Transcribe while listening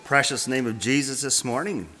precious name of Jesus this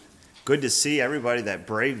morning. Good to see everybody that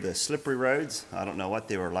braved the slippery roads. I don't know what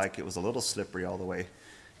they were like. It was a little slippery all the way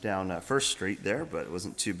down First Street there, but it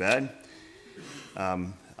wasn't too bad.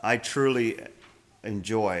 I truly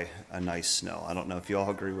enjoy a nice snow. I don't know if you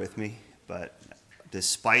all agree with me, but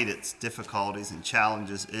despite its difficulties and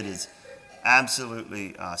challenges, it is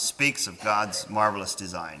absolutely speaks of God's marvelous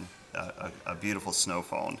design, a beautiful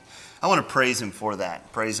snowfall. And I want to praise him for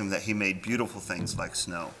that. Praise him that he made beautiful things like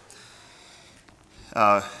snow.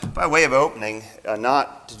 By way of opening,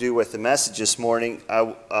 not to do with the message this morning,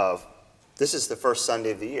 this is the first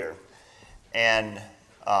Sunday of the year. And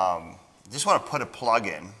just want to put a plug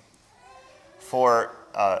in for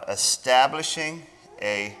establishing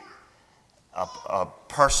a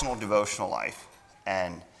personal devotional life.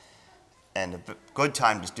 And a good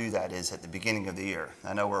time to do that is at the beginning of the year.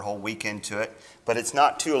 I know we're a whole week into it, but it's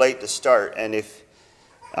not too late to start. And if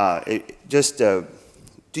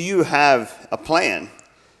do you have a plan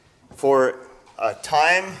for a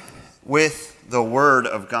time with the Word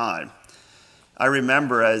of God? I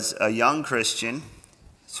remember as a young Christian,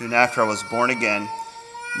 soon after I was born again,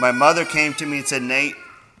 my mother came to me and said, "Nate,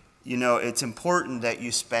 you know, it's important that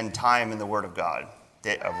you spend time in the Word of God,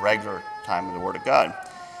 a regular time in the Word of God."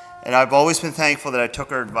 And I've always been thankful that I took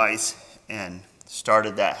her advice and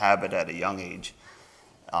started that habit at a young age,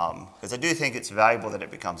 because I do think it's valuable that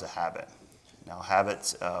it becomes a habit. Now,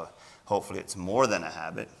 habits, hopefully it's more than a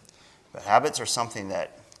habit, but habits are something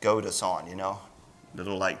that goad us on, you know.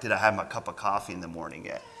 Little like, did I have my cup of coffee in the morning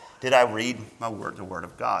yet? Did I read the Word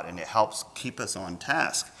of God? And it helps keep us on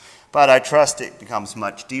task. But I trust it becomes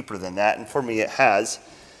much deeper than that, and for me it has.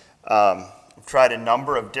 I've tried a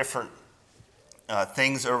number of different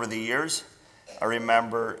things over the years. I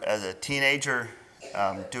remember as a teenager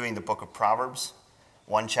doing the book of Proverbs,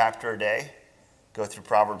 1 chapter a day, go through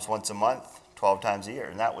Proverbs once a month, 12 times a year,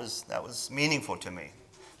 and that was meaningful to me,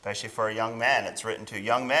 especially for a young man. It's written to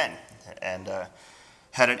young men, and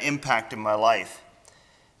had an impact in my life.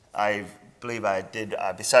 I believe I did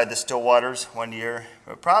beside the still waters one year,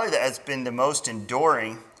 but probably that has been the most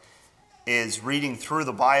enduring is reading through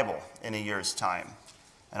the Bible in a year's time.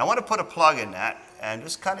 And I want to put a plug in that, and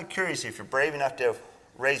just kind of curious if you're brave enough to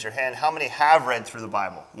raise your hand, how many have read through the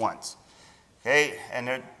Bible once? Okay,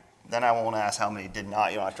 and then I won't ask how many did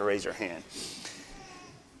not. You don't have to raise your hand.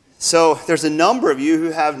 So there's a number of you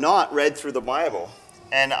who have not read through the Bible,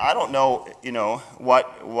 and I don't know, you know,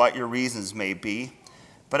 what your reasons may be,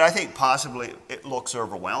 but I think possibly it looks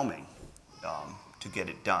overwhelming to get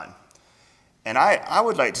it done. And I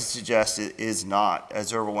would like to suggest it is not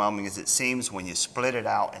as overwhelming as it seems when you split it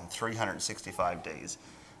out in 365 days.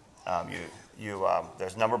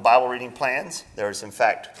 There's a number of Bible reading plans. There's, in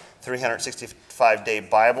fact, 365-day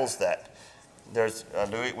Bibles that there's,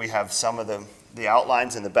 Louis, we have some of the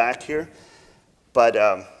outlines in the back here. But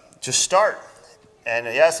just start. And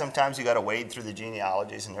yeah, sometimes you got to wade through the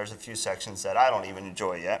genealogies, and there's a few sections that I don't even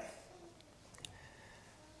enjoy yet.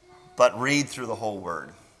 But read through the whole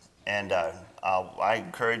Word. And I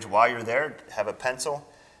encourage, while you're there, have a pencil,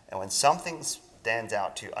 and when something stands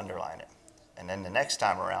out to you, underline it. And then the next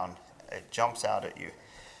time around, it jumps out at you.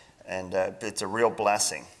 And it's a real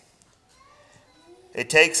blessing. It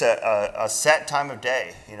takes a set time of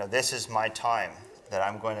day. You know, this is my time that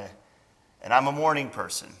I'm going to, and I'm a morning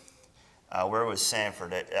person. Where was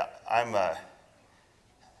Sanford? I'm a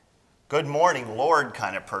good morning, Lord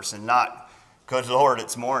kind of person, not good Lord,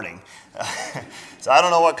 it's morning. So I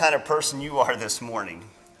don't know what kind of person you are this morning.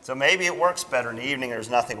 So maybe it works better in the evening. There's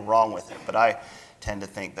nothing wrong with it. But I tend to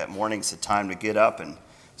think that morning's the time to get up and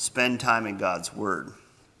spend time in God's Word.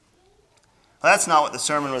 Well, that's not what the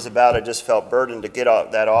sermon was about. I just felt burdened to get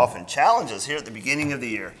that off and challenge us here at the beginning of the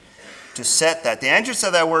year to set that. The entrance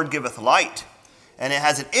of that Word giveth light. And it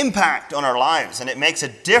has an impact on our lives. And it makes a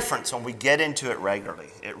difference when we get into it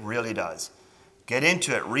regularly. It really does. Get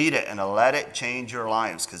into it, read it, and let it change your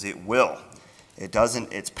lives, because it will.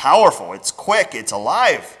 It's powerful, it's quick, it's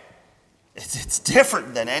alive. It's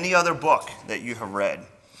different than any other book that you have read.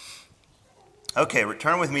 Okay,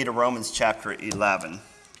 return with me to Romans chapter 11.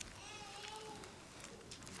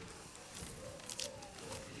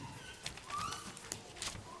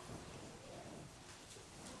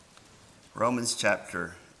 Romans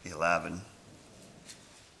chapter 11.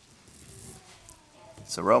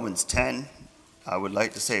 So Romans 10, I would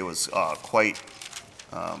like to say, was quite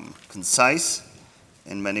concise,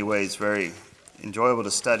 in many ways very enjoyable to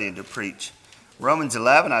study and to preach. Romans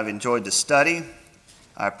 11, I've enjoyed to study.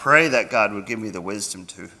 I pray that God would give me the wisdom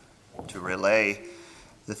to relay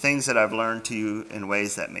the things that I've learned to you in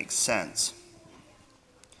ways that make sense.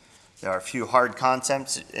 There are a few hard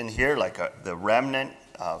concepts in here, like the remnant,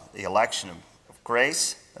 the election of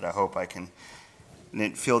grace, that I hope I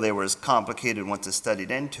didn't feel they were as complicated once I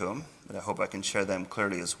studied into them, but I hope I can share them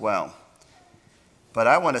clearly as well. But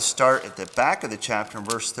I want to start at the back of the chapter in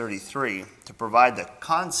verse 33 to provide the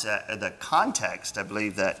context, I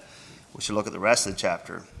believe, that we should look at the rest of the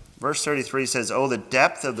chapter. Verse 33 says, "Oh, the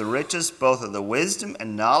depth of the riches, both of the wisdom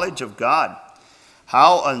and knowledge of God!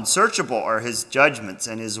 How unsearchable are his judgments,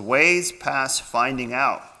 and his ways past finding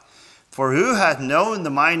out! For who hath known the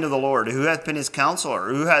mind of the Lord? Who hath been his counselor?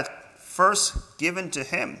 Who hath first given to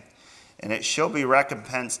him? And it shall be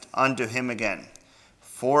recompensed unto him again.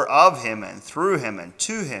 For of him, and through him, and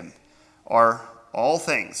to him are all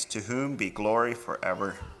things, to whom be glory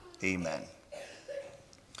forever. Amen."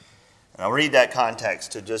 And I'll read that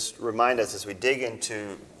context to just remind us as we dig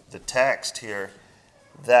into the text here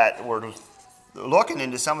that we're looking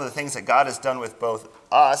into some of the things that God has done with both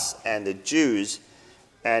us and the Jews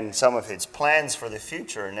and some of his plans for the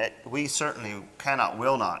future, and that we certainly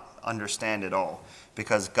will not understand it all,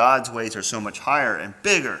 because God's ways are so much higher and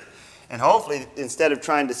bigger. And hopefully, instead of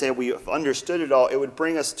trying to say we've understood it all, it would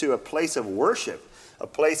bring us to a place of worship, a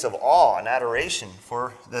place of awe and adoration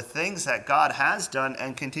for the things that God has done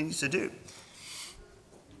and continues to do.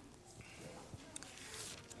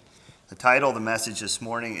 The title of the message this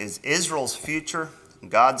morning is Israel's Future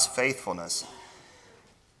and God's Faithfulness.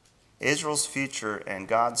 Israel's future and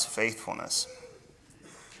God's faithfulness.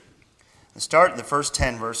 Let's start in the first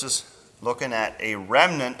 10 verses looking at a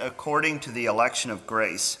remnant according to the election of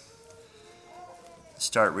grace.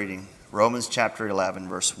 Start reading Romans chapter 11,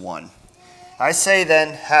 verse 1. "I say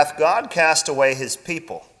then, hath God cast away his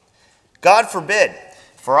people? God forbid,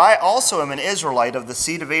 for I also am an Israelite of the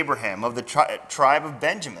seed of Abraham, of the tribe of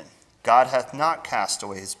Benjamin. God hath not cast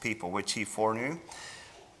away his people, which he foreknew.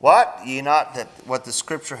 Wot ye not that what the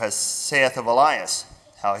scripture saith of Elias,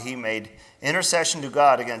 how he made intercession to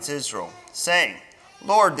God against Israel, saying,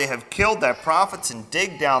 Lord, they have killed thy prophets and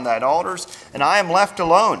digged down thy altars, and I am left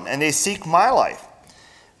alone, and they seek my life.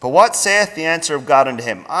 But what saith the answer of God unto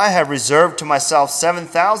him? I have reserved to myself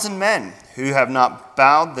 7,000 men, who have not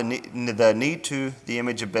bowed the knee to the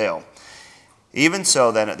image of Baal. Even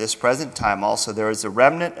so then at this present time also there is a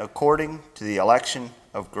remnant according to the election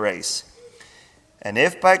of grace. And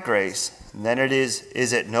if by grace, then it is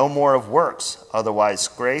it no more of works, otherwise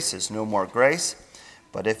grace is no more grace.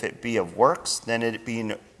 But if it be of works, then it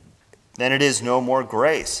is no more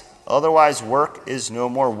grace, otherwise work is no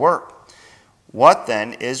more work. What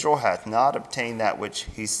then? Israel hath not obtained that which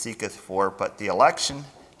he seeketh for, but the election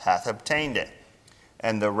hath obtained it,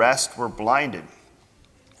 and the rest were blinded.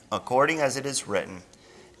 According as it is written,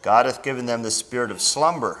 God hath given them the spirit of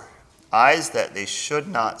slumber, eyes that they should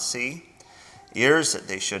not see, ears that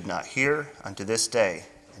they should not hear, unto this day.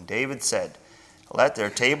 And David said, Let their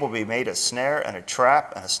table be made a snare and a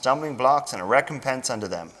trap and a stumbling block and a recompense unto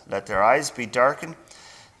them. Let their eyes be darkened,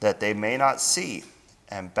 that they may not see,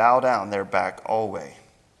 and bow down their back alway.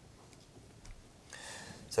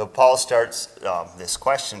 So Paul starts this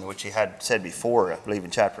question, which he had said before, I believe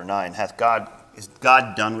in chapter 9. Is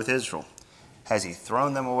God done with Israel? Has he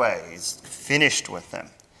thrown them away? He's finished with them.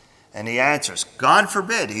 And he answers, God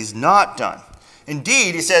forbid, he's not done.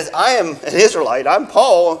 Indeed, he says, I am an Israelite. I'm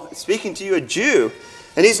Paul, speaking to you, a Jew.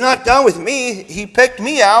 And he's not done with me. He picked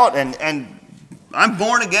me out, and I'm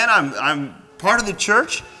born again. I'm part of the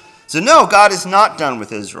church. So no, God is not done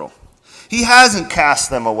with Israel. He hasn't cast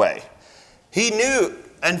them away. He knew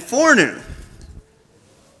and foreknew.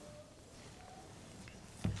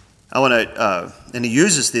 And he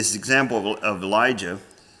uses this example of Elijah,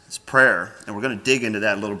 his prayer, and we're going to dig into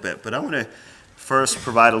that a little bit. But I want to first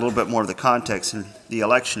provide a little bit more of the context in the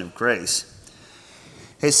election of grace.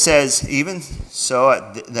 It says, even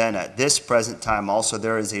so, then at this present time also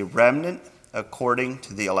there is a remnant according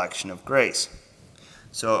to the election of grace.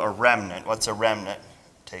 So a remnant, what's a remnant?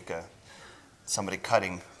 Take somebody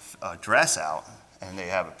cutting a dress out, and they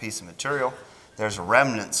have a piece of material. There's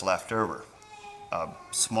remnants left over, a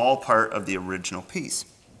small part of the original piece.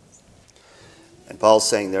 And Paul's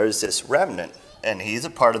saying there is this remnant, and he's a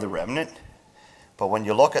part of the remnant. But when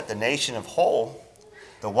you look at the nation of whole,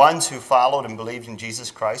 the ones who followed and believed in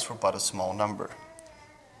Jesus Christ were but a small number.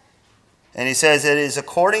 And he says it is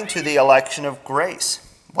according to the election of grace.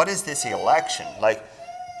 What is this election? Like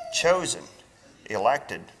chosen,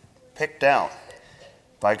 elected, picked out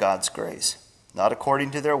by God's grace. Not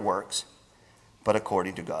according to their works, but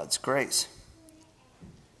according to God's grace.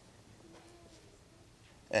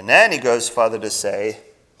 And then he goes further to say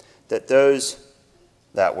that those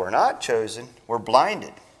that were not chosen were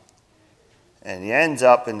blinded. And he ends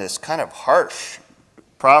up in this kind of harsh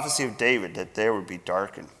prophecy of David that they would be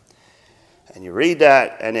darkened. And you read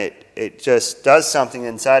that, and it just does something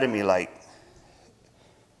inside of me like,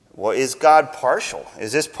 well, is God partial?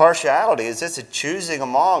 Is this partiality? Is this a choosing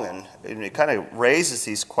among? And it kind of raises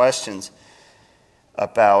these questions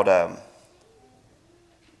about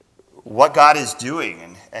what God is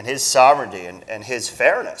doing and his sovereignty and his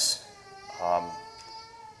fairness. And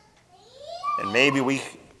maybe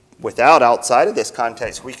outside of this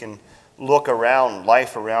context, we can look around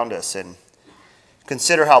life around us and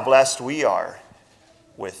consider how blessed we are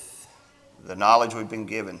with the knowledge we've been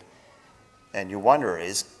given. And you wonder,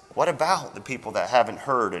 what about the people that haven't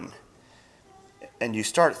heard? And you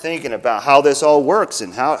start thinking about how this all works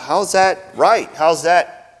and how's that right? How's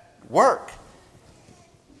that work?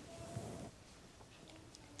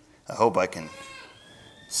 I hope I can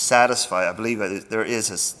satisfy. I believe there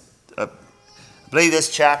is I believe this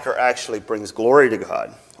chapter actually brings glory to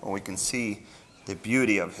God when we can see the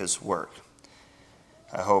beauty of his work.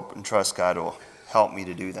 I hope and trust God will help me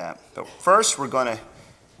to do that. But first, we're going to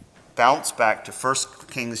bounce back to 1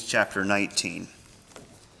 Kings chapter 19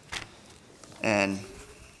 and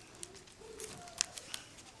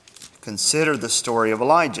consider the story of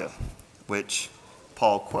Elijah, which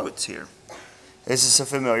Paul quotes here. This is a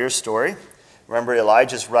familiar story. Remember,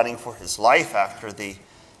 Elijah's running for his life after the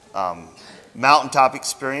mountaintop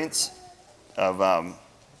experience of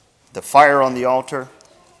the fire on the altar.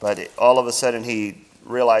 But all of a sudden he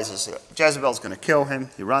realizes Jezebel's going to kill him.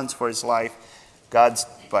 He runs for his life. God's,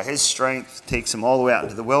 by his strength, takes him all the way out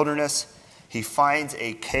into the wilderness. He finds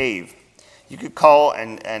a cave. You could call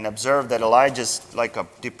and observe that Elijah's like a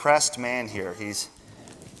depressed man here.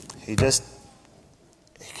 He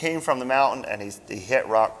came from the mountain and he hit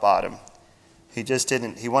rock bottom. He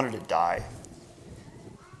wanted to die.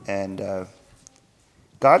 And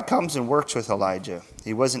God comes and works with Elijah.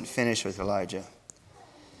 He wasn't finished with Elijah.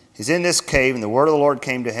 He's in this cave, and the word of the Lord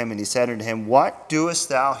came to him, and he said unto him, What doest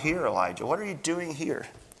thou here, Elijah? What are you doing here?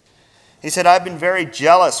 He said, I've been very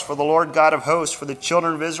jealous for the Lord God of hosts, for the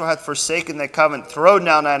children of Israel hath forsaken thy covenant, thrown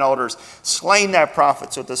down thine altars, slain thy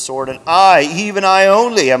prophets with the sword, and I, even I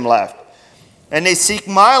only, am left. And they seek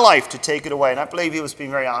my life to take it away. And I believe he was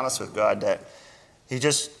being very honest with God, that he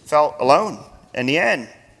just felt alone in the end.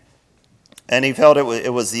 And he felt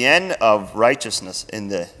it was the end of righteousness in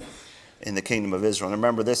the kingdom of Israel. And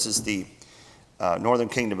remember, this is the northern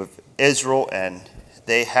kingdom of Israel, and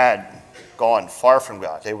they had gone far from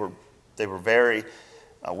God. They were very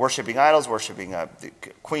worshiping idols, worshiping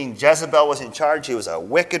Queen Jezebel was in charge. He was a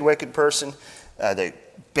wicked, wicked person. The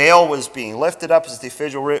Baal was being lifted up as the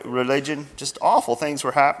official religion. Just awful things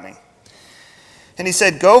were happening. And he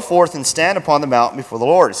said, Go forth and stand upon the mountain before the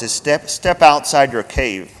Lord. He says, Step outside your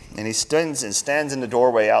cave. And he stands in the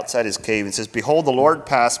doorway outside his cave and says, Behold, the Lord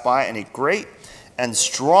passed by, and a great and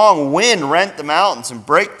strong wind rent the mountains and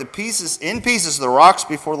brake in pieces the rocks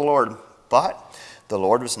before the Lord. But the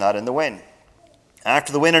Lord was not in the wind.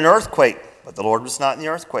 After the wind, an earthquake, but the Lord was not in the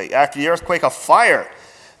earthquake. After the earthquake, a fire,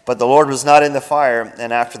 but the Lord was not in the fire.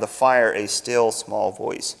 And after the fire, a still small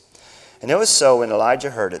voice. And it was so, when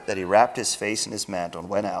Elijah heard it, that he wrapped his face in his mantle and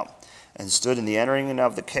went out and stood in the entering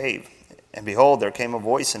of the cave. And behold, there came a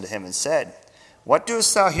voice unto him and said, What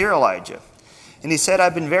doest thou here, Elijah? And he said,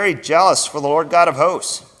 I've been very jealous for the Lord God of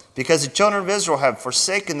hosts, because the children of Israel have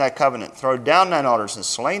forsaken thy covenant, thrown down thine altars, and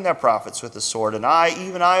slain thy prophets with the sword, and I,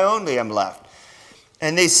 even I only, am left.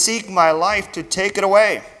 And they seek my life to take it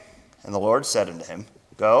away. And the Lord said unto him,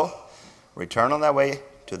 Go, return on thy way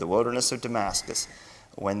to the wilderness of Damascus.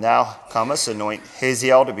 When thou comest, anoint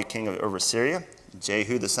Hazael to be king over Syria.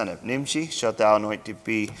 Jehu the son of Nimshi shalt thou anoint to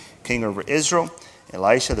be king over Israel.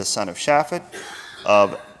 Elisha the son of Shaphat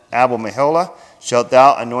of Abel-Meholah shalt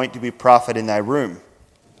thou anoint to be prophet in thy room.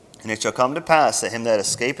 And it shall come to pass that him that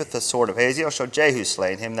escapeth the sword of Hazael shall Jehu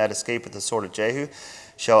slay, and him that escapeth the sword of Jehu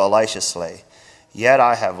shall Elisha slay. Yet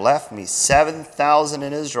I have left me 7,000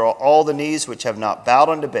 in Israel, all the knees which have not bowed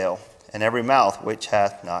unto Baal, and every mouth which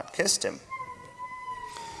hath not kissed him.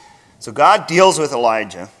 So God deals with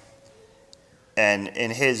Elijah, and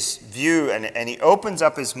in his view, and he opens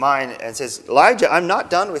up his mind and says, Elijah, I'm not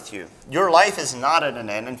done with you. Your life is not at an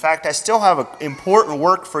end. In fact, I still have an important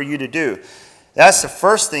work for you to do. That's the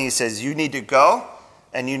first thing he says. You need to go,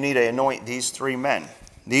 and you need to anoint these three men.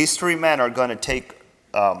 These three men are going to take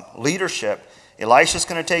leadership. Elisha's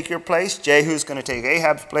going to take your place, Jehu's going to take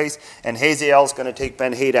Ahab's place, and Hazael's going to take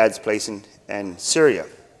Ben-Hadad's place in Syria.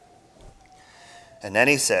 And then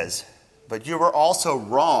he says, but you were also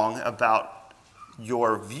wrong about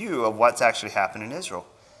your view of what's actually happened in Israel.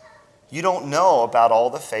 You don't know about all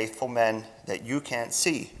the faithful men that you can't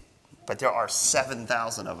see, but there are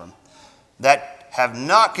 7,000 of them. That have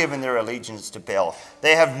not given their allegiance to Baal.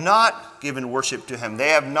 They have not given worship to him. They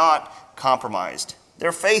have not compromised.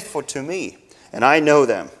 They're faithful to me, and I know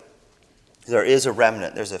them. There is a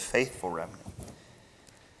remnant. There's a faithful remnant.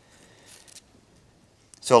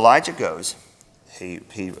 So Elijah goes. He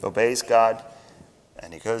obeys God,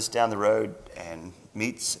 and he goes down the road and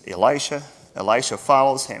meets Elisha. Elisha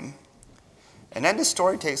follows him. And then the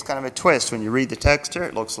story takes kind of a twist. When you read the text here,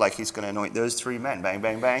 it looks like he's going to anoint those 3 men. Bang,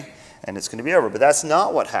 bang, bang. And it's going to be over. But that's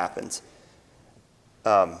not what happens.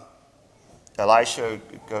 Elisha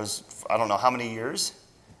goes, I don't know how many years,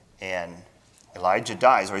 and Elijah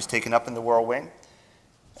dies, or he's taken up in the whirlwind.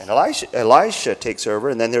 And Elisha takes over,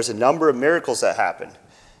 and then there's a number of miracles that happen.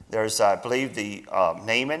 There's, I believe, the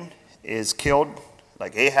Naaman is killed,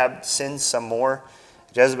 like Ahab sins some more.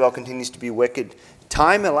 Jezebel continues to be wicked.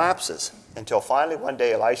 Time elapses until finally one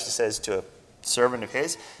day Elisha says to a servant of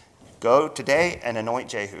his, go today and anoint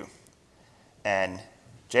Jehu. And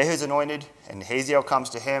Jehu's anointed, and Hazael comes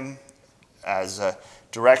to him as a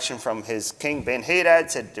direction from his king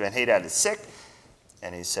Ben-Hadad. Said Ben-Hadad is sick,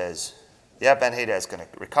 and he says, yeah, Ben-Hadad is going to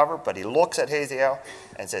recover, but he looks at Hazael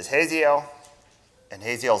and says, Hazael, and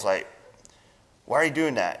Hazael's like, why are you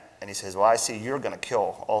doing that? And he says, well, I see you're going to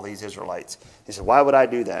kill all these Israelites. He said, why would I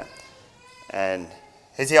do that? And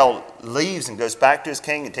Hazael leaves and goes back to his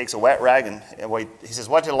king and takes a wet rag. And he says,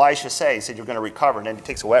 what did Elisha say? He said, you're going to recover. And then he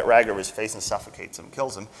takes a wet rag over his face and suffocates him,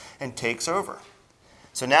 kills him, and takes over.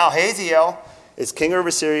 So now Hazael is king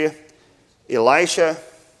over Syria. Elisha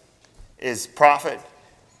is prophet.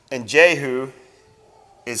 And Jehu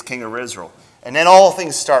is king of Israel. And then all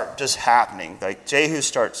things start just happening. Like Jehu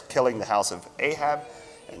starts killing the house of Ahab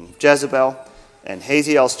and Jezebel, and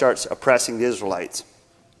Hazael starts oppressing the Israelites.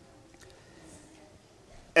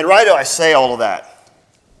 And why do I say all of that?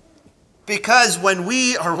 Because when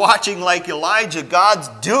we are watching like Elijah, God's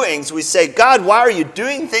doings, we say, God, why are you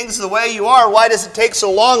doing things the way you are? Why does it take so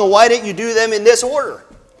long? And why didn't you do them in this order?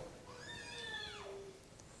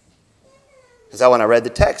 Because when I read the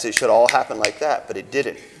text, it should all happen like that, but it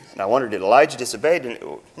didn't. And I wondered, did Elijah disobey?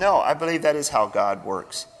 No, I believe that is how God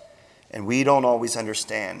works. And we don't always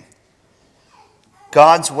understand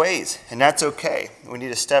God's ways, and that's okay. We need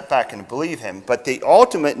to step back and believe him. But the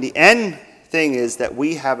ultimate, the end thing is that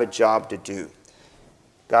we have a job to do.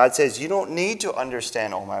 God says, you don't need to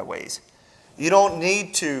understand all my ways. You don't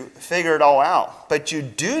need to figure it all out. But you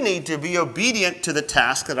do need to be obedient to the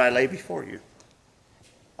task that I lay before you.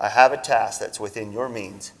 I have a task that's within your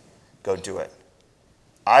means. Go do it.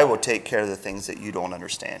 I will take care of the things that you don't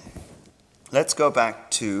understand. Let's go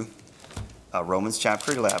back to Romans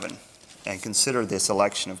chapter 11 and consider this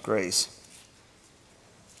election of grace.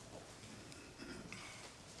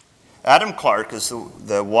 Adam Clark is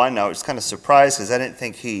the one I was kind of surprised because I didn't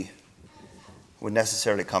think he would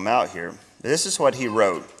necessarily come out here. This is what he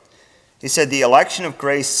wrote. He said, the election of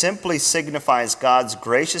grace simply signifies God's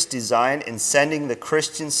gracious design in sending the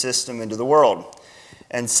Christian system into the world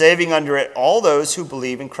and saving under it all those who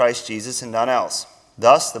believe in Christ Jesus and none else.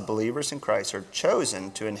 Thus, the believers in Christ are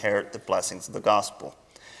chosen to inherit the blessings of the gospel,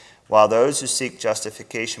 while those who seek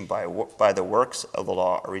justification by the works of the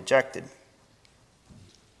law are rejected.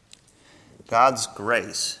 God's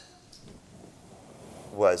grace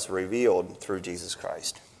was revealed through Jesus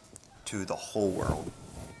Christ to the whole world.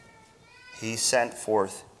 He sent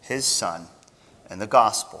forth his Son and the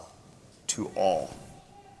gospel to all.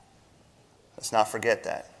 Let's not forget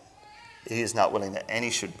that. He is not willing that any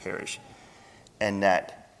should perish. And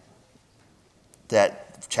that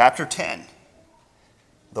chapter 10,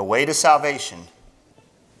 the way to salvation,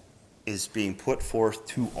 is being put forth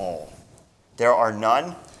to all. There are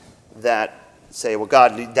none that say, well,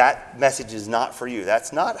 God, that message is not for you.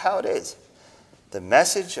 That's not how it is. The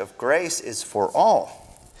message of grace is for all.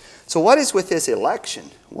 So what is with this election?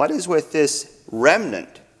 What is with this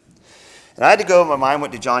remnant? And I had to go, my mind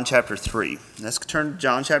went to John chapter 3. Let's turn to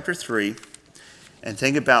John chapter 3 and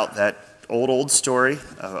think about that old story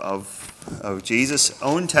of Jesus'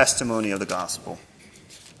 own testimony of the gospel.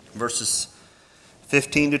 Verses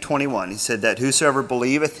 15 to 21. He said that whosoever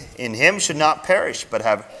believeth in him should not perish, but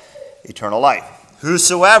have eternal life.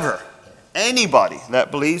 Whosoever, anybody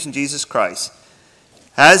that believes in Jesus Christ,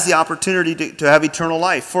 has the opportunity to have eternal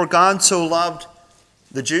life. For God so loved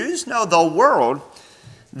the Jews, no, the world,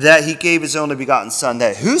 that he gave his only begotten Son,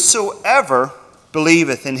 that whosoever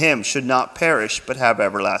believeth in him should not perish, but have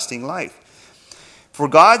everlasting life. For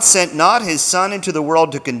God sent not his Son into the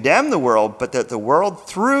world to condemn the world, but that the world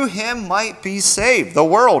through him might be saved. The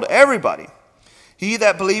world, everybody. He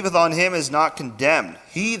that believeth on him is not condemned.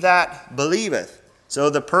 He that believeth. So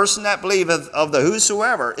the person that believeth of the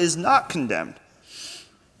whosoever is not condemned.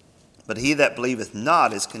 But he that believeth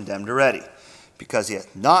not is condemned already, because he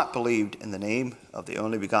hath not believed in the name of the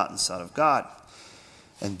only begotten Son of God.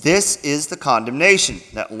 And this is the condemnation,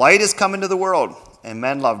 that light is come into the world, and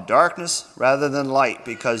men love darkness rather than light,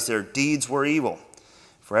 because their deeds were evil.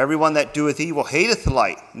 For everyone that doeth evil hateth the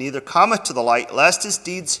light, neither cometh to the light, lest his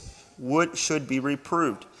deeds should be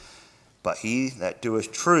reproved. But he that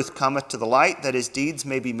doeth truth cometh to the light, that his deeds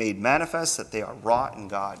may be made manifest, that they are wrought in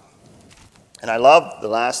God. And I love the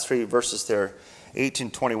last three verses there,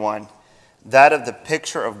 18, 21, that of the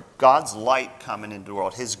picture of God's light coming into the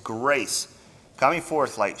world, his grace coming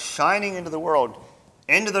forth, light shining into the world,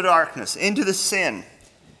 into the darkness, into the sin,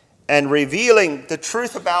 and revealing the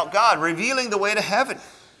truth about God, revealing the way to heaven.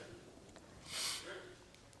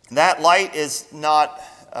 That light is not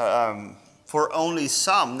for only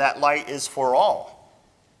some, that light is for all.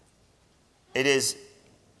 It is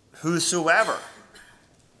whosoever.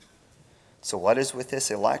 So what is with this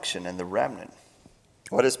election and the remnant?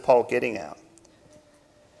 What is Paul getting at?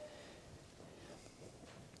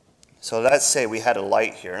 So let's say we had a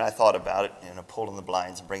light here, and I thought about it, pulling the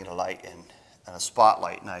blinds and bringing a light in, and a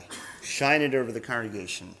spotlight, and I shine it over the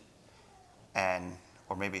congregation,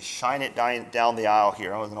 or maybe shine it down the aisle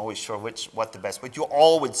here. I wasn't always sure what the best, but you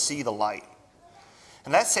all would see the light.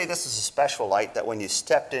 And let's say this is a special light that when you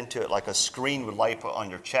stepped into it, like a screen would light on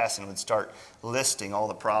your chest and would start listing all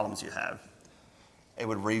the problems you have. It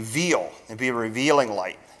would reveal. It'd be a revealing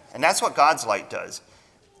light. And that's what God's light does.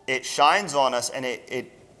 It shines on us and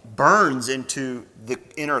it burns into the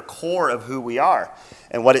inner core of who we are.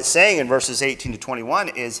 And what it's saying in verses 18 to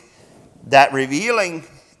 21 is that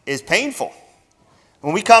is painful.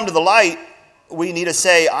 When we come to the light, we need to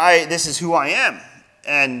say, this is who I am.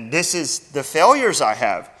 And this is the failures I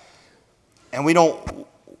have. And we don't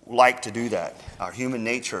like to do that. Our human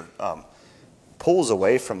nature pulls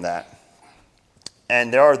away from that.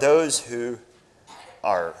 And there are those who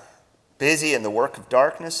are busy in the work of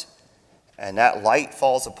darkness, and that light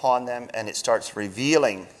falls upon them, and it starts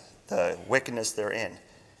revealing the wickedness they're in.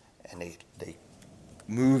 And they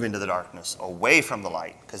move into the darkness, away from the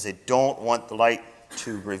light, because they don't want the light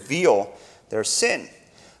to reveal their sin.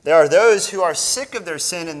 There are those who are sick of their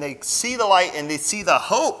sin, and they see the light, and they see the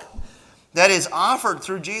hope that is offered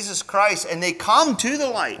through Jesus Christ, and they come to the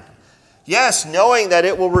light. Yes, knowing that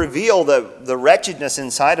it will reveal the wretchedness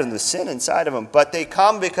inside of them, the sin inside of them, but they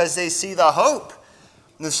come because they see the hope,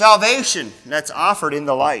 the salvation that's offered in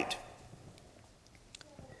the light.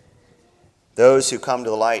 Those who come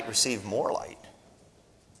to the light receive more light.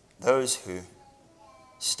 Those who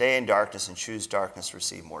stay in darkness and choose darkness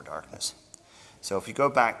receive more darkness. So if you go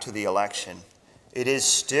back to the election, it is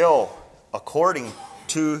still according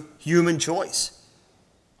to human choice.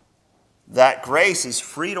 That grace is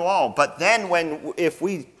free to all. But then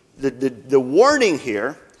the warning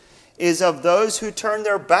here is of those who turn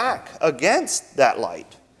their back against that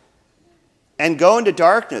light and go into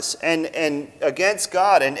darkness and against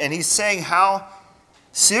God. And he's saying how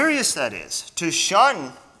serious that is, to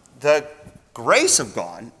shun the grace of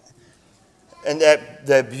God and that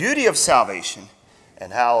the beauty of salvation,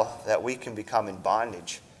 and how that we can become in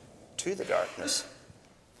bondage to the darkness.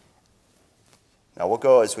 Now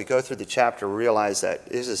as we go through the chapter, we realize that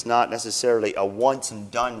this is not necessarily a once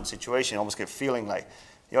and done situation. You almost get a feeling like,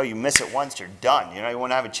 you miss it once, you're done. You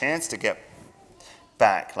won't have a chance to get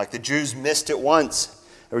back. Like the Jews missed it once,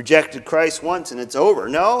 rejected Christ once, and it's over.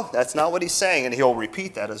 No, that's not what he's saying, and he'll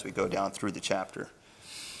repeat that as we go down through the chapter.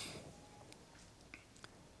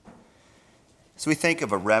 As we think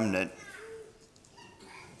of a remnant,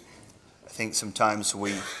 I think sometimes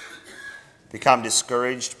we become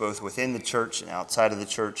discouraged both within the church and outside of the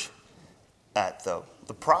church at the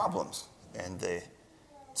problems and the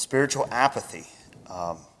spiritual apathy,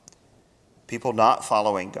 people not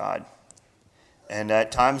following God. And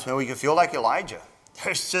at times we can feel like Elijah.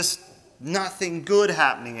 There's just nothing good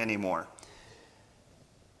happening anymore.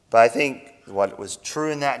 But I think what was true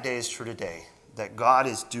in that day is true today, that God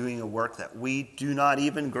is doing a work that we do not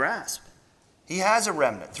even grasp. He has a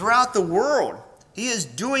remnant throughout the world. He is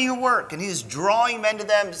doing a work, and he is drawing men to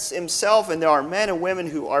himself, and there are men and women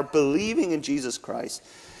who are believing in Jesus Christ,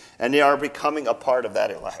 and they are becoming a part of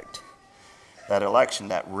that election,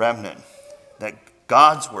 that remnant, that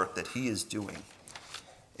God's work that he is doing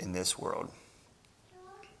in this world.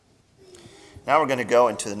 Now we're going to go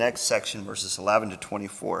into the next section, verses 11 to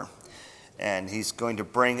 24, and he's going to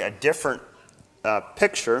bring a different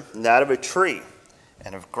picture than that of a tree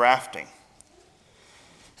and of grafting.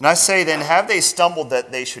 And I say then, have they stumbled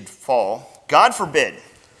that they should fall? God forbid.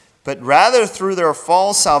 But rather through their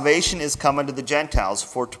fall salvation is come unto the Gentiles,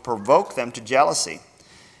 for to provoke them to jealousy.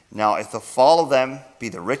 Now if the fall of them be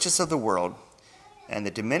the riches of the world, and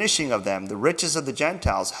the diminishing of them the riches of the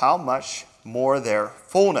Gentiles, how much more their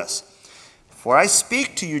fullness? For I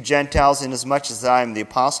speak to you Gentiles, inasmuch as I am the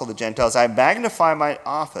apostle of the Gentiles. I magnify my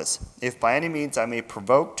office, if by any means I may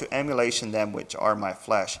provoke to emulation them which are my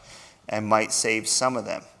flesh, and might save some of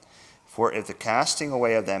them. For if the casting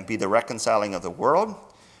away of them be the reconciling of the world,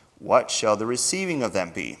 what shall the receiving of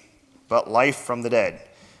them be? But life from the dead.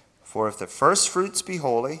 For if the first fruits be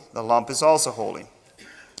holy, the lump is also holy.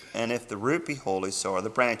 And if the root be holy, so are the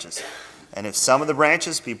branches. And if some of the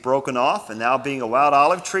branches be broken off, and thou being a wild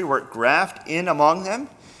olive tree, wert graft in among them,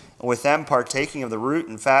 and with them partaking of the root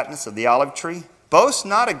and fatness of the olive tree, boast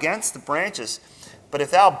not against the branches. But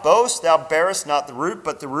if thou boast, thou bearest not the root,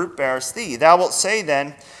 but the root beareth thee. Thou wilt say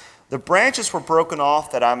then, the branches were broken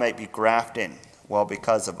off, that I might be grafted in. Well,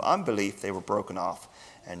 because of unbelief they were broken off.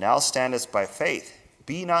 And now standest by faith.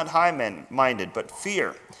 Be not high-minded, but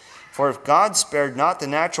fear. For if God spared not the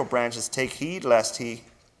natural branches, take heed lest he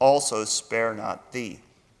also spare not thee.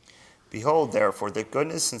 Behold, therefore, the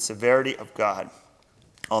goodness and severity of God.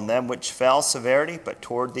 On them which fell severity, but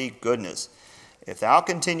toward thee goodness. If thou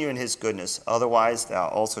continue in his goodness, otherwise thou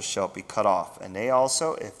also shalt be cut off. And they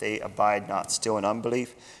also, if they abide not still in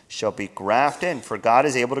unbelief, shall be grafted in, for God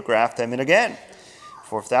is able to graft them in again.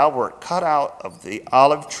 For if thou wert cut out of the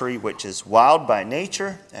olive tree which is wild by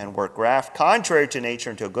nature, and wert grafted contrary to nature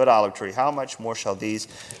into a good olive tree, how much more shall these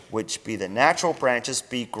which be the natural branches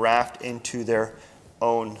be grafted into their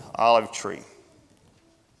own olive tree?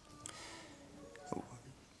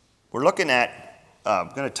 We're looking at, I'm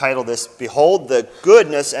going to title this, Behold the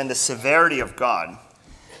Goodness and the Severity of God.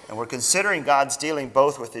 And we're considering God's dealing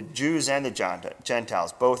both with the Jews and the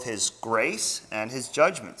Gentiles, both his grace and his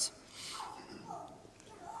judgments.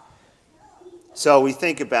 So we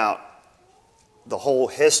think about the whole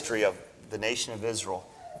history of the nation of Israel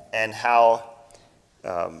and how,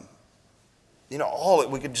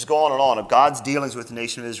 we could just go on of God's dealings with the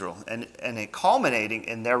nation of Israel and it culminating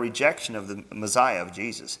in their rejection of the Messiah of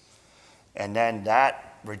Jesus. And then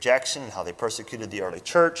that rejection and how they persecuted the early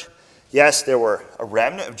church. Yes, there were a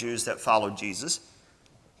remnant of Jews that followed Jesus,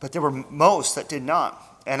 but there were most that did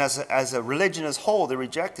not. And as a religion as a whole, they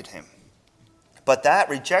rejected him. But that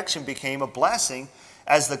rejection became a blessing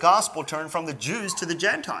as the gospel turned from the Jews to the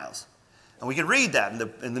Gentiles. And we can read that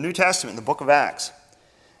in the New Testament, in the book of Acts.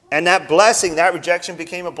 And that blessing, that rejection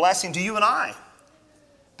became a blessing to you and I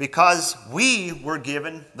because we were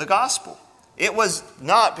given the gospel. It was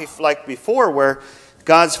not like before where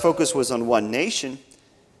God's focus was on one nation.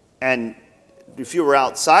 And if you were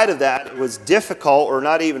outside of that, it was difficult or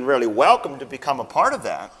not even really welcome to become a part of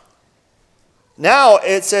that. Now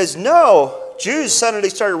it says, no, Jews suddenly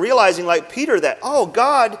started realizing, like Peter, that,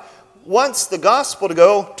 God wants the gospel to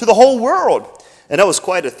go to the whole world. And that was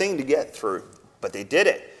quite a thing to get through, but they did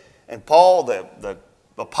it. And Paul, the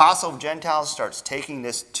apostle of Gentiles, starts taking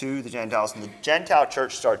this to the Gentiles, and the Gentile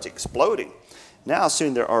church starts exploding. Now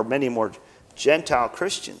soon there are many more Gentile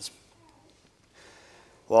Christians.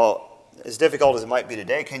 Well, as difficult as it might be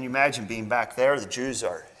today, can you imagine being back there? The Jews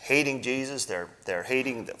are hating Jesus. They're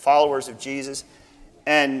hating the followers of Jesus.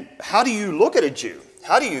 And how do you look at a Jew?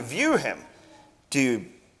 How do you view him? Do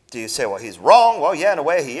you say, well, he's wrong? Well, yeah, in a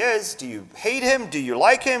way he is. Do you hate him? Do you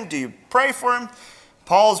like him? Do you pray for him?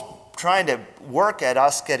 Paul's trying to work at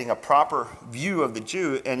us getting a proper view of the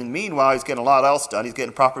Jew. And meanwhile, he's getting a lot else done. He's getting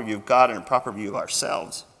a proper view of God and a proper view of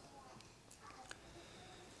ourselves.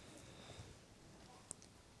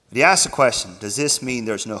 But he asks the question, does this mean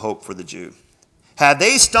there's no hope for the Jew? Have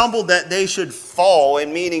they stumbled that they should fall,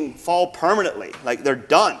 and meaning fall permanently, like they're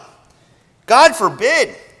done? God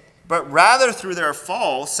forbid, but rather through their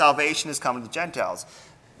fall, salvation is coming to the Gentiles.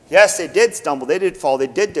 Yes, they did stumble, they did fall, they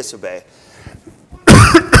did disobey.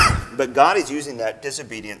 But God is using that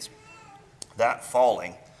disobedience, that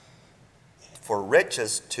falling, for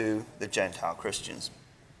riches to the Gentile Christians.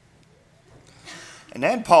 And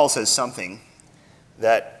then Paul says something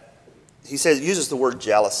that uses the word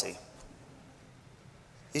jealousy.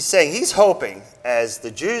 He's saying he's hoping as the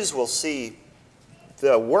Jews will see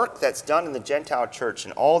the work that's done in the Gentile church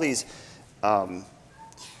and all these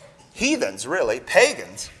heathens, really,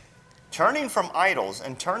 pagans, turning from idols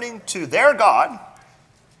and turning to their God,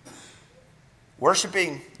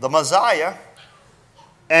 worshiping the Messiah,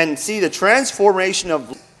 and see the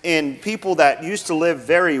transformation in people that used to live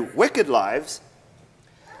very wicked lives,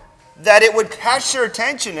 that it would catch their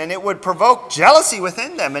attention and it would provoke jealousy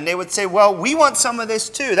within them. And they would say, well, we want some of this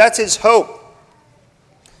too. That's his hope.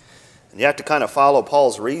 And you have to kind of follow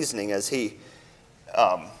Paul's reasoning as he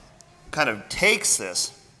kind of takes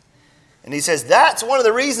this. And he says, that's one of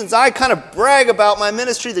the reasons I kind of brag about my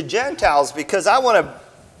ministry to the Gentiles, because I want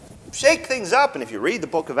to shake things up. And if you read the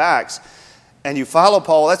book of Acts and you follow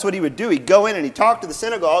Paul, that's what he would do. He'd go in and he'd talk to the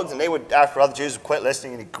synagogues, and they would, after other Jews would quit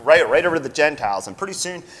listening, and he'd go right over to the Gentiles. And pretty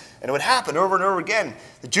soon, and it would happen over and over again,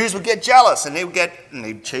 the Jews would get jealous, and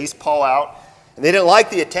they'd chase Paul out. And they didn't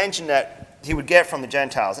like the attention that he would get from the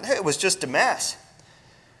Gentiles. And it was just a mess.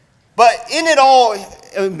 But in it all,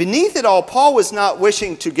 beneath it all, Paul was not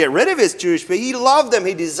wishing to get rid of his Jewish people. He loved them.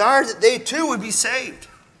 He desired that they too would be saved.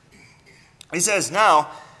 He says, now,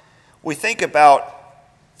 we think about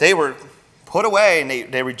they were put away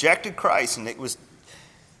and they rejected Christ, and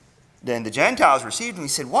then the Gentiles received him. He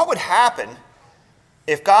said, what would happen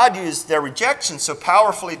if God used their rejection so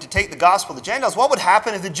powerfully to take the gospel to the Gentiles? What would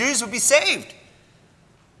happen if the Jews would be saved?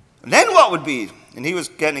 And then what would be? And he was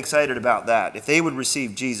getting excited about that, if they would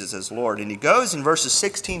receive Jesus as Lord. And he goes in verses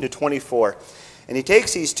 16 to 24, and he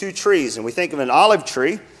takes these two trees, and we think of an olive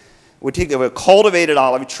tree. We think of a cultivated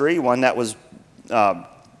olive tree, one that was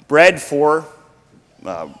bred for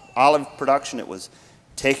olive production. It was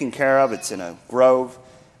taken care of. It's in a grove.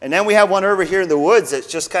 And then we have one over here in the woods that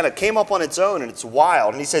just kind of came up on its own, and it's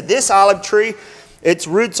wild. And he said, this olive tree, its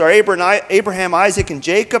roots are Abraham, Isaac, and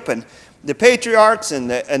Jacob, and the patriarchs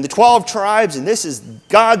and the 12 tribes, and this is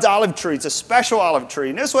God's olive tree. It's a special olive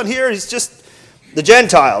tree. And this one here is just the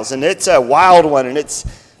Gentiles, and it's a wild one, and it's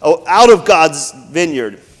out of God's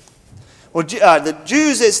vineyard. Well, the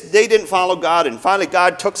Jews, they didn't follow God, and finally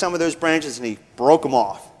God took some of those branches and he broke them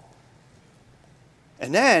off.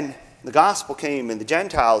 And then the gospel came, and the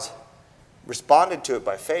Gentiles responded to it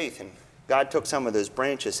by faith, and God took some of those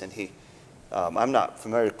branches, and I'm not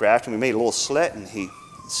familiar with grafting, we made a little slit, and he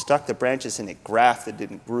stuck the branches in it, grafted it,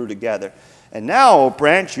 and grew together. And now,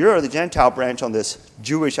 you're the Gentile branch on this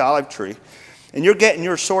Jewish olive tree, and you're getting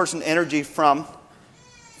your source and energy from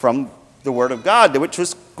the Word of God, which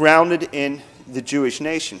was grounded in the Jewish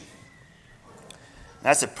nation.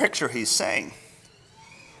 That's a picture he's saying.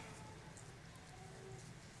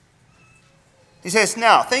 He says,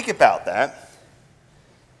 now, think about that.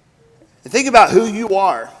 Think about who you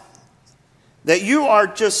are. That you are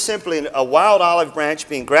just simply a wild olive branch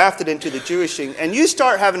being grafted into the Jewish thing, and you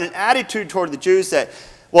start having an attitude toward the Jews that,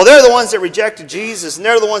 well, they're the ones that rejected Jesus, and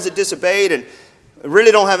they're the ones that disobeyed, and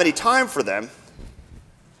really don't have any time for them.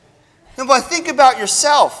 And but think about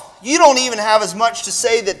yourself. You don't even have as much to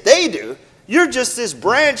say that they do. You're just this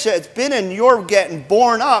branch that's been in your getting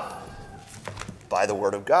born up by the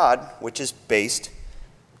Word of God, which is based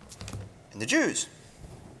in the Jews.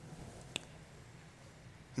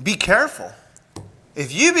 Be careful.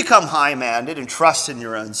 If you become high-minded and trust in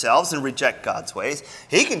your own selves and reject God's ways,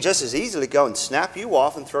 he can just as easily go and snap you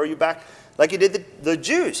off and throw you back like he did the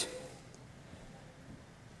Jews.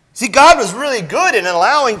 See, God was really good in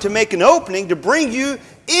allowing to make an opening to bring you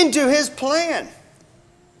into his plan.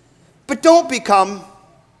 But don't become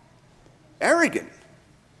arrogant.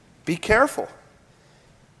 Be careful.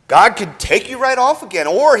 God could take you right off again.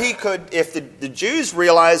 Or he could, if the Jews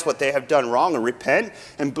realize what they have done wrong and repent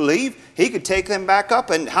and believe, he could take them back up.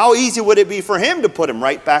 And how easy would it be for him to put them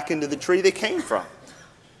right back into the tree they came from?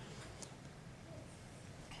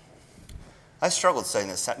 I struggled saying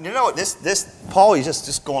this. You know what? This Paul, he's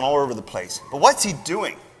just going all over the place. But what's he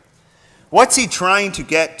doing? What's he trying to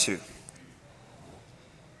get to?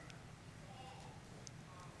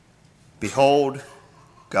 Behold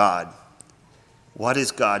God. What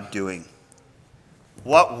is God doing?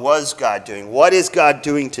 What was God doing? What is God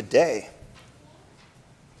doing today?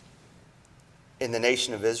 In the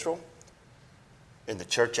nation of Israel? In the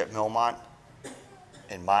church at Millmont?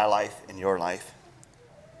 In my life? In your life?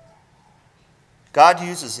 God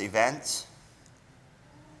uses events,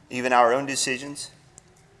 even our own decisions,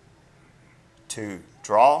 to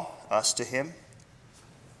draw us to him,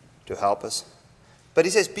 to help us. But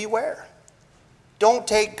he says, beware. Don't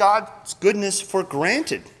take God's goodness for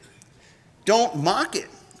granted. Don't mock it.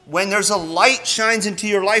 When there's a light shines into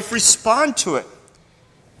your life, respond to it.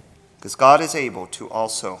 Because God is able to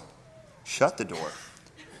also shut the door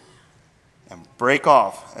and break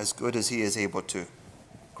off as good as he is able to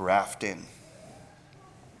graft in.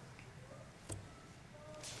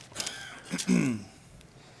 Let's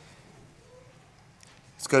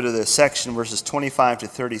go to the section verses 25 to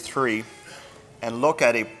 33 and look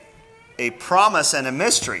at a promise and a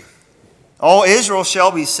mystery. All Israel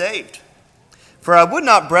shall be saved. For I would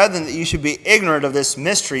not, brethren, that you should be ignorant of this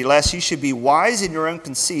mystery, lest you should be wise in your own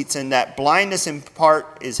conceits, and that blindness in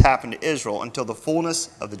part is happened to Israel, until the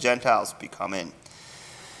fullness of the Gentiles be come in.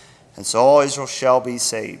 And so all Israel shall be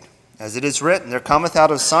saved. As it is written, there cometh out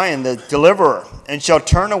of Zion the deliverer, and shall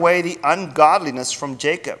turn away the ungodliness from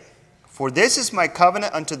Jacob. For this is my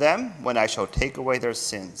covenant unto them, when I shall take away their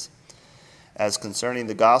sins. As concerning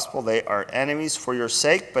the gospel, they are enemies for your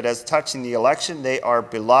sake, but as touching the election, they are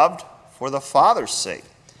beloved for the Father's sake.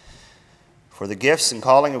 For the gifts and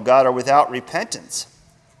calling of God are without repentance.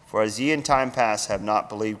 For as ye in time past have not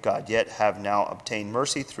believed God, yet have now obtained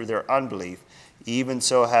mercy through their unbelief, even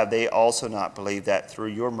so have they also not believed, that through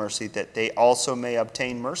your mercy that they also may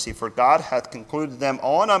obtain mercy. For God hath concluded them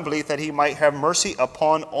all in unbelief, that he might have mercy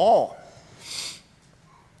upon all.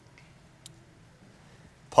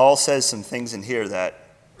 Paul says some things in here that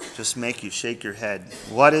just make you shake your head.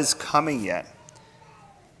 What is coming yet?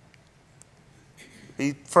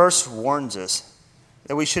 He first warns us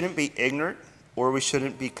that we shouldn't be ignorant or we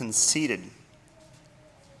shouldn't be conceited.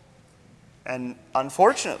 And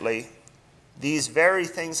unfortunately, these very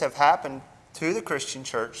things have happened to the Christian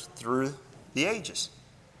church through the ages.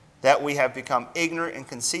 That we have become ignorant and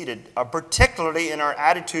conceited, particularly in our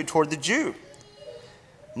attitude toward the Jew.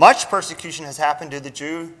 Much persecution has happened to the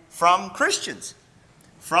Jew from Christians,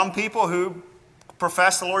 from people who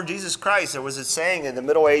profess the Lord Jesus Christ. There was a saying in the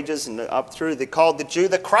Middle Ages and up through, they called the Jew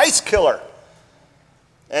the Christ killer.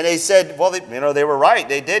 And they said, well, they were right.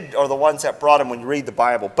 They are the ones that brought him when you read the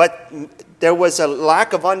Bible. But there was a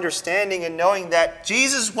lack of understanding and knowing that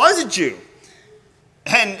Jesus was a Jew.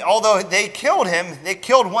 And although they killed him, they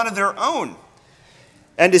killed one of their own.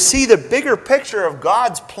 And to see the bigger picture of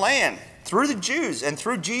God's plan through the Jews and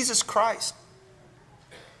through Jesus Christ.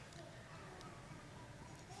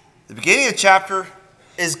 The beginning of the chapter,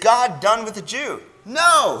 is God done with the Jew?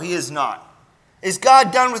 No, he is not. Is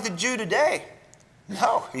God done with the Jew today?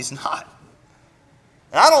 No, he's not.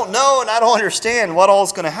 And I don't know and I don't understand what all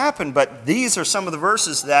is going to happen, but these are some of the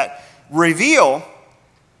verses that reveal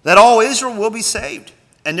that all Israel will be saved.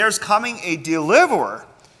 And there's coming a deliverer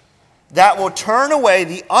that will turn away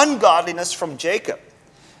the ungodliness from Jacob.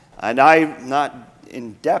 And I'm not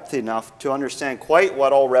in depth enough to understand quite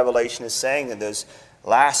what all Revelation is saying in those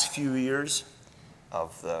last few years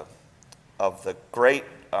of the great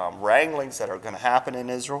wranglings that are going to happen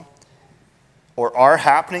in Israel, or are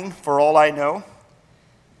happening for all I know.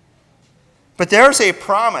 But there's a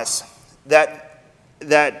promise that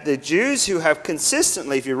the Jews who have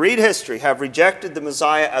consistently, if you read history, have rejected the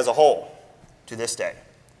Messiah as a whole to this day.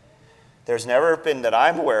 There's never been, that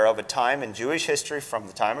I'm aware of, a time in Jewish history from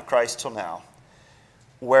the time of Christ till now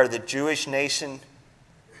where the Jewish nation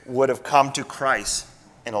would have come to Christ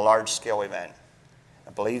in a large-scale event.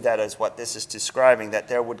 I believe that is what this is describing, that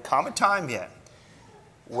there would come a time yet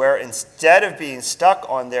where instead of being stuck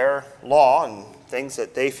on their law and things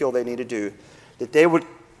that they feel they need to do, that they would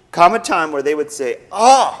come a time where they would say,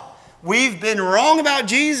 we've been wrong about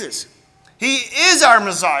Jesus. He is our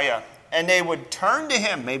Messiah. And they would turn to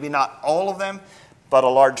him, maybe not all of them, but a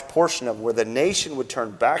large portion of them, where the nation would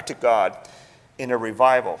turn back to God in a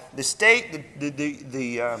revival. The state,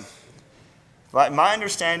 by my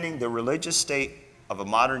understanding, the religious state of a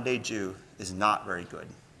modern-day Jew is not very good.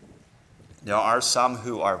 There are some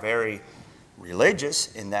who are very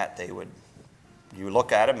religious in that you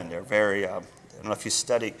look at them and they're very, I don't know if you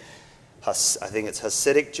study, I think it's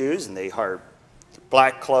Hasidic Jews, and they are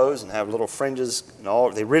black clothes and have little fringes and all.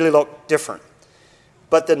 They really look different.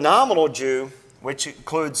 But the nominal Jew, which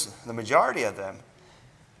includes the majority of them,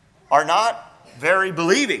 are not very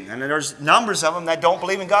believing. And there's numbers of them that don't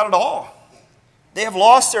believe in God at all. They have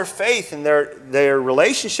lost their faith in their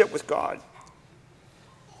relationship with God.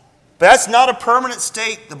 But that's not a permanent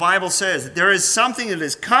state, the Bible says. There is something that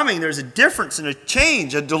is coming. There's a difference and a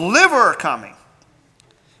change, a deliverer coming.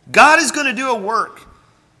 God is going to do a work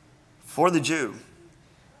for the Jew.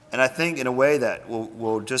 And I think in a way that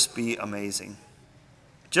will just be amazing.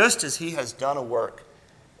 Just as he has done a work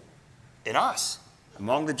in us,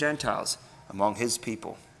 among the Gentiles, among his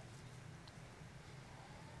people.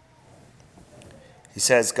 He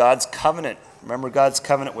says God's covenant, remember God's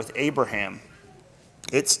covenant with Abraham,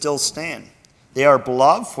 it still stands. They are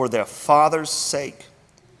beloved for their Father's sake.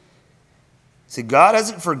 See, God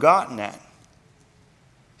hasn't forgotten that.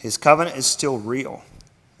 His covenant is still real.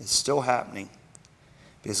 It's still happening.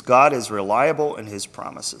 Because God is reliable in his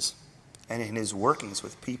promises and in his workings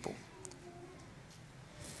with people.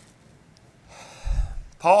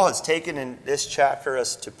 Paul has taken in this chapter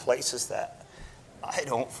us to places that I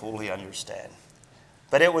don't fully understand.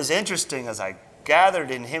 But it was interesting as I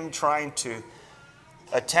gathered in him trying to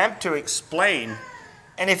attempt to explain.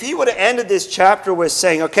 And if he would have ended this chapter with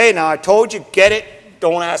saying, okay, now I told you, get it,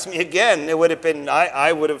 don't ask me again, it would have been,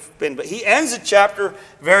 I would have been. But he ends the chapter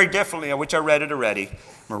very differently, which I read it already.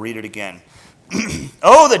 I'm going to read it again.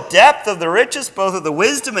 Oh, the depth of the riches, both of the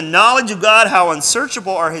wisdom and knowledge of God, how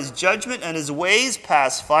unsearchable are his judgment and his ways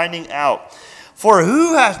past finding out. For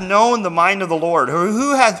who hath known the mind of the Lord, or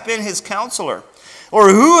who hath been his counselor, or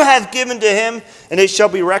who hath given to him, and it shall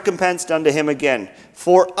be recompensed unto him again?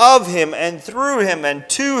 For of him, and through him, and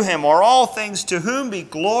to him are all things, to whom be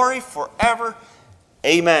glory forever.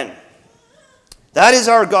 Amen. That is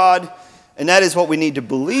our God, and that is what we need to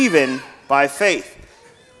believe in by faith.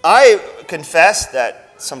 I confess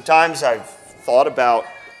that sometimes I've thought about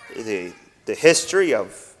the history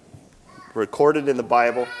of recorded in the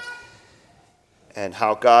Bible and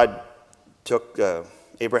how God took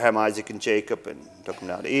Abraham, Isaac, and Jacob and took them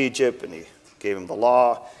down to Egypt, and he gave them the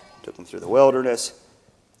law, took them through the wilderness.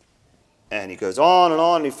 And he goes on,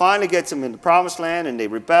 and he finally gets them in the promised land, and they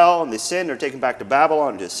rebel, and they sin, they're taken back to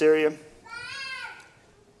Babylon, to Assyria.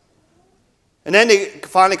 And then they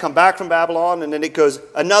finally come back from Babylon, and then it goes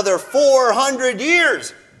another 400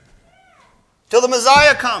 years till the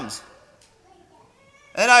Messiah comes.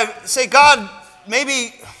 And I say, God,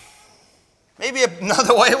 maybe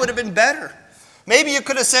another way would have been better. Maybe you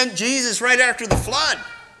could have sent Jesus right after the flood.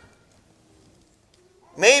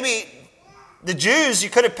 Maybe the Jews,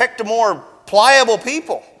 you could have picked a more pliable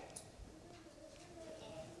people.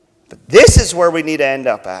 But this is where we need to end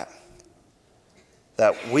up at.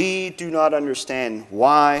 That we do not understand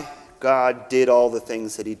why God did all the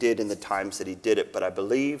things that he did in the times that he did it. But I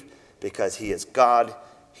believe because he is God,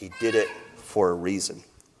 he did it for a reason.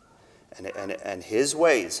 And his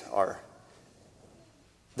ways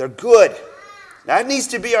they're good. That needs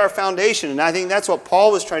to be our foundation. And I think that's what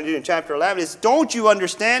Paul was trying to do in chapter 11 is, don't you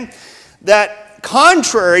understand that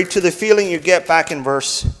contrary to the feeling you get back in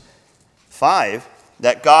verse 5,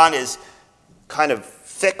 that God is kind of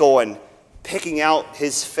fickle and picking out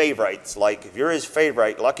his favorites. Like, if you're his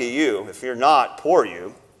favorite, lucky you. If you're not, poor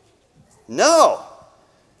you. No.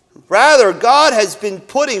 Rather, God has been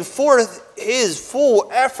putting forth his full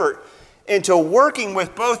effort into working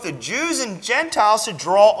with both the Jews and Gentiles to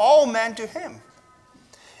draw all men to him.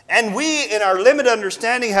 And we, in our limited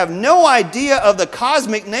understanding, have no idea of the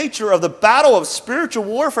cosmic nature of the battle of spiritual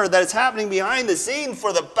warfare that is happening behind the scene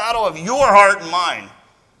for the battle of your heart and mind.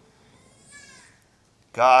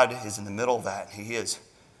 God is in the middle of that. He is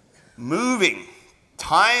moving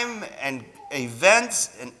time and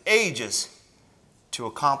events and ages to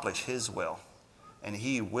accomplish his will. And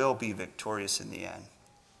he will be victorious in the end.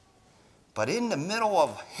 But in the middle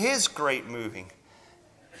of his great moving,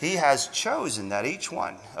 he has chosen that each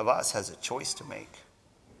one of us has a choice to make,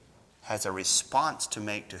 has a response to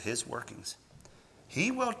make to his workings.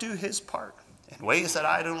 He will do his part in ways that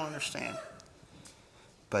I don't understand.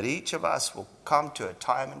 But each of us will come to a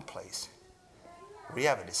time and place where we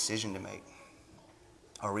have a decision to make.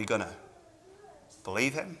 Are we going to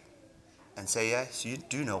believe him and say, yes, you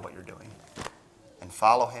do know what you're doing, and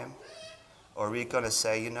follow him? Or are we going to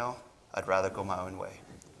say, I'd rather go my own way.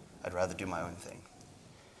 I'd rather do my own thing.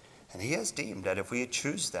 And he has deemed that if we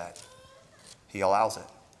choose that, he allows it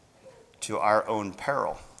to our own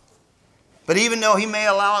peril. But even though he may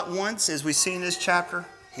allow it once, as we see in this chapter,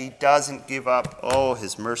 he doesn't give up. Oh,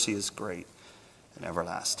 his mercy is great and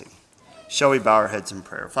everlasting. Shall we bow our heads in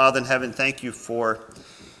prayer? Father in heaven, thank you for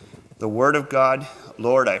the word of God.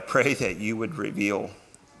 Lord, I pray that you would reveal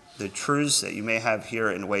the truths that you may have here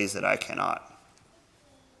in ways that I cannot.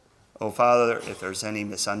 Oh, Father, if there's any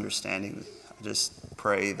misunderstanding, I just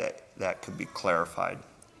pray that that could be clarified.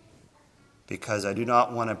 Because I do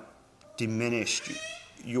not want to diminish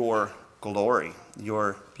your glory,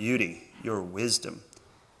 your beauty, your wisdom.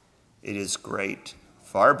 It is great,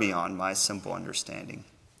 far beyond my simple understanding.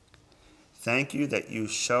 Thank you that you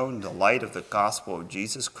shone the light of the gospel of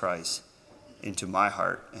Jesus Christ into my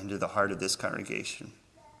heart and to the heart of this congregation.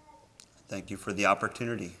 Thank you for the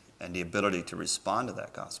opportunity and the ability to respond to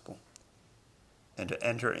that gospel and to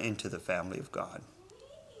enter into the family of God.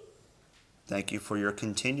 Thank you for your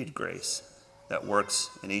continued grace that works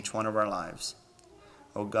in each one of our lives.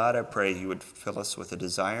 Oh God, I pray you would fill us with a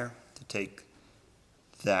desire to take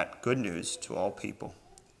that good news to all people,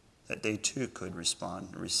 that they too could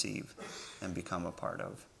respond, receive, and become a part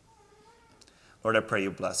of. Lord, I pray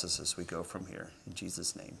you bless us as we go from here. In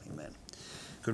Jesus' name, amen.